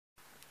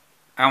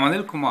I'm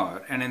Anil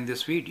Kumar, and in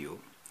this video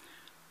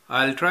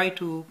I'll try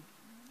to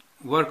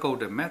work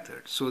out a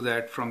method so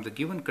that from the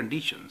given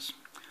conditions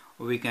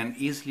we can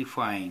easily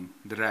find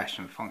the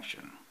rational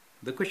function.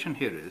 The question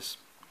here is,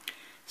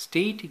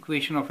 state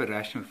equation of a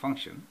rational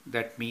function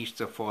that meets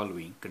the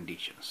following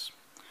conditions.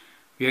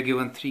 We are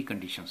given three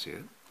conditions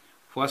here.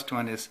 First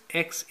one is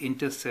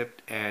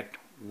x-intercept at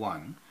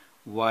 1,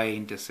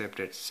 y-intercept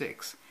at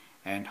 6,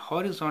 and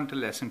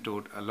horizontal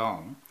asymptote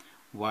along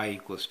y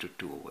equals to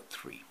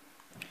 2/3.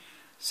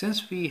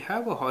 Since we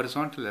have a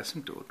horizontal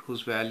asymptote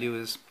whose value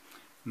is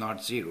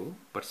not 0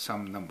 but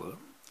some number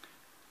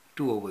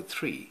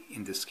 2/3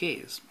 in this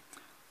case,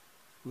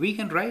 we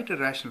can write a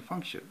rational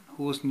function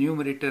whose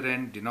numerator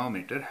and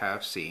denominator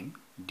have same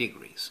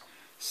degrees.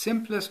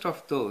 Simplest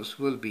of those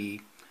will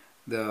be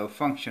the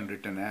function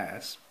written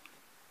as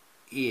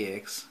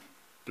ax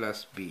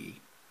plus b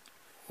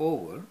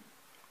over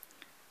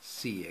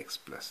cx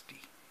plus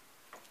d.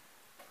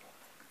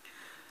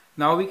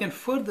 Now we can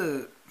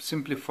further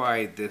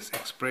simplify this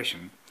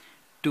expression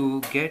to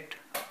get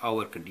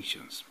our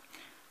conditions.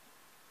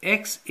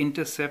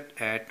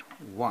 X-intercept at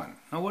 1.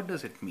 Now what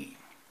does it mean?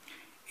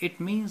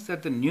 It means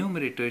that the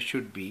numerator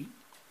should be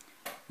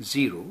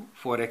 0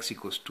 for x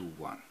equals to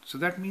 1. So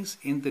that means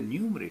in the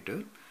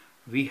numerator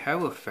we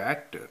have a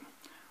factor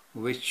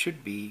which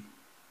should be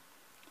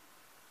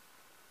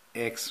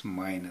x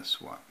minus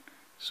 1.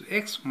 So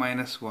x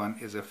minus 1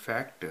 is a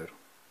factor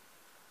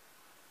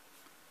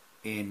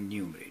in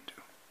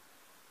numerator.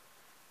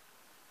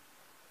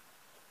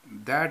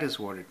 That is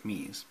what it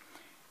means.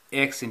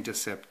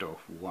 X-intercept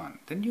of 1,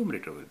 the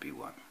numerator will be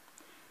 1.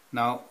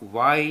 Now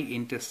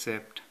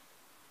y-intercept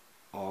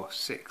of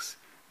 6,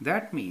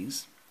 that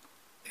means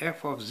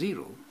f of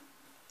 0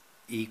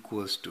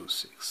 equals to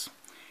 6.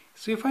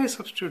 So if I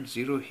substitute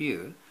 0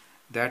 here,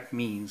 that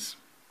means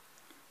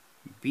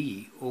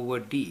b over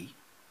d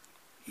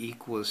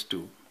equals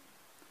to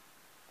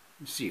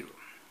 0.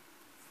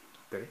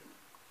 Correct?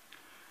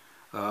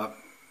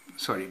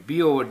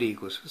 B over d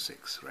equals to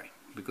 6, right?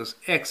 Because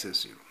x is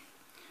 0.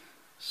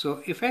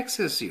 So if x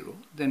is 0,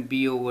 then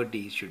b over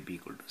d should be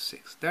equal to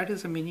 6. That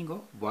is the meaning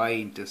of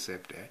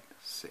y-intercept at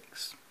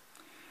 6.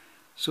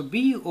 So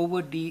b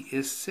over d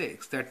is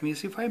 6. That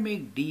means if I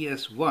make d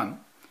as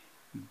 1,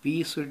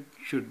 b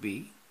should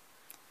be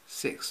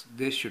 6.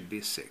 This should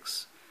be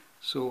 6.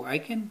 So I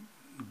can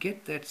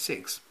get that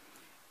 6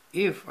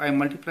 if I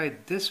multiply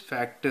this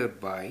factor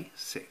by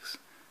 6.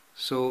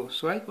 So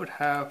I could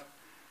have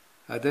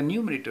the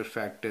numerator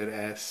factor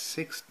as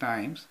 6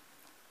 times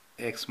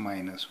x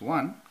minus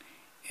 1,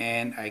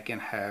 and I can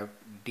have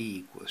d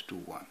equals to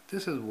 1.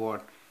 This is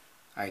what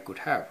I could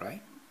have,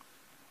 right?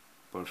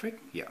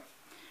 Perfect? Yeah.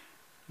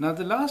 Now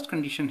the last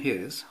condition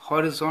here is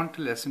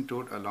horizontal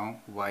asymptote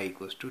along y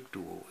equals to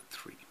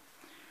 2/3.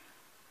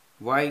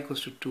 Y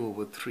equals to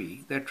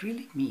 2/3, that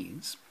really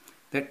means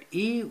that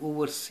a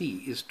over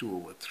c is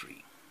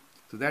 2/3.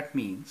 So that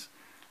means,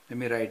 let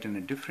me write in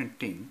a different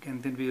thing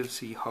and then we will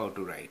see how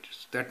to write it.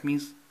 So that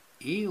means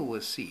a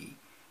over c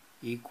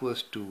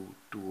equals to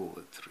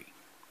 2/3.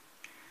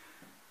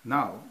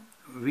 Now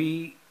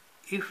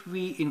if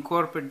we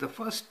incorporate the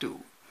first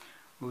two,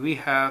 we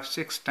have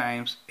 6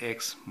 times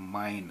x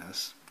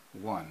minus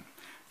 1.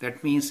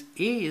 That means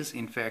a is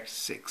in fact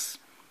 6.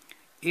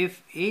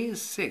 If a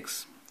is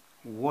 6,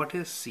 what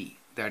is c?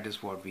 That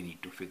is what we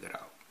need to figure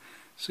out.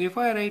 So if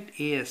I write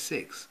a as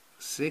 6,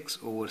 6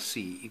 over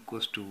c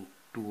equals to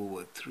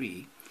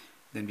 2/3,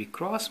 then we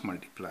cross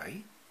multiply,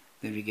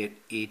 then we get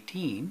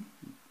 18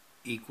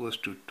 equals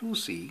to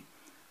 2c,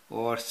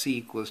 or c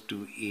equals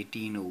to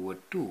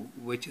 18/2,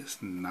 which is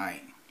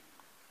 9.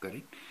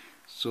 Correct?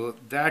 So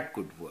that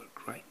could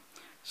work, right?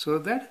 So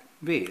that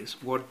ways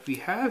what we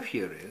have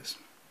here is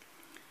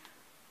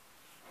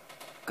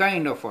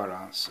kind of our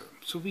answer.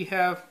 So we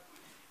have,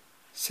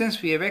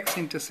 since we have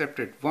x-intercept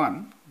at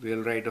 1,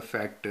 we'll write a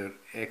factor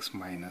x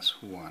minus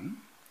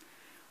 1.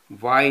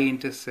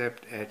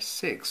 Y-intercept at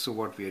 6, so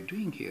what we are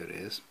doing here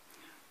is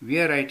we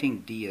are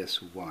writing d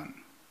as 1.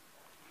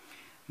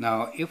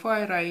 Now if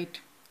I write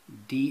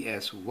d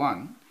as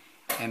 1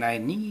 and I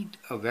need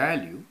a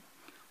value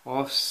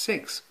of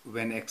 6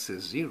 when x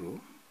is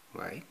 0,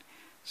 right?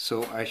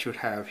 So I should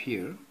have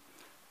here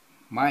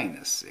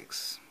minus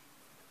 6,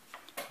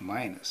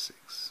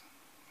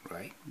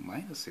 right?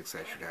 Minus 6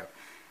 I should have.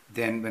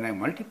 Then when I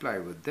multiply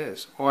with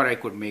this, or I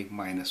could make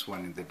minus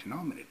 1 in the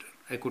denominator,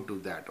 I could do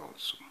that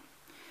also.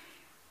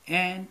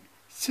 And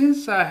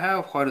since I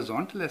have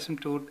horizontal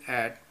asymptote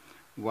at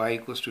y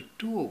equals to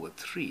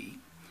 2/3,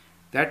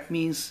 that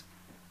means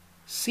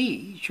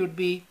c should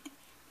be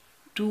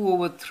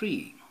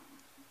 2/3.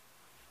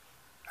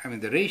 I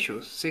mean the ratio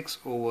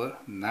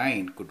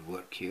 6/9 could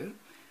work here.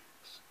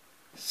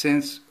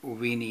 Since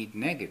we need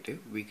negative,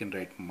 we can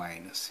write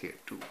minus here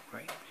too,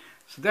 right?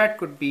 So that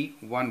could be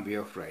one way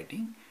of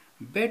writing.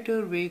 Better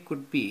way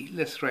could be,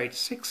 let's write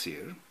 6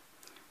 here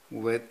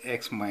with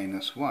x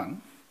minus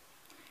 1,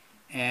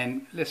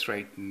 and let's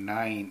write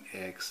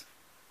 9x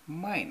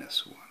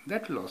minus 1.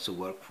 That will also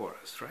work for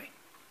us, right?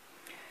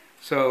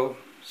 So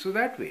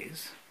that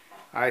ways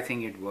I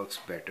think it works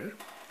better,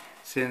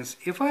 since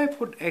if I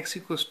put x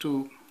equals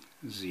to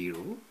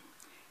 0,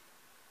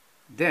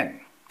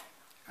 then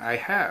I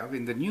have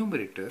in the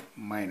numerator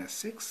minus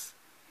 6,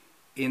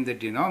 in the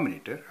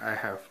denominator I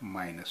have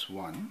minus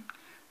 1,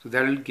 so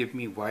that will give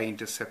me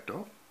y-intercept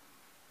of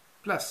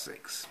plus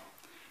 6.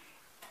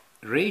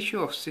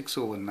 Ratio of 6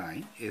 over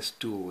 9 is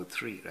 2 over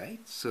 3, right?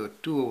 So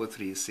 2 over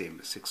 3 is same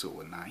as 6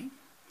 over 9.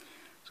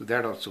 So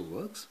that also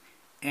works.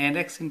 And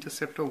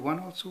x-intercept of 1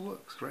 also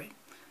works, right?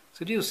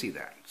 So do you see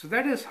that? So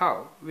that is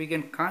how we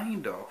can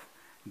kind of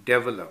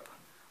develop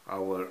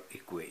our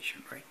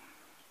equation, right?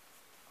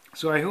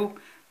 So I hope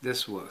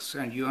this works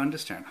and you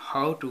understand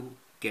how to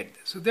get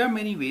this. So there are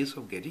many ways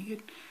of getting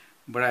it,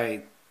 but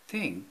I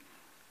think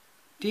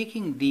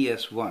taking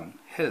DS1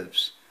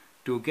 helps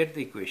to get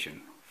the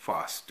equation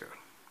faster.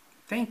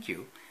 Thank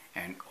you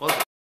and all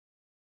the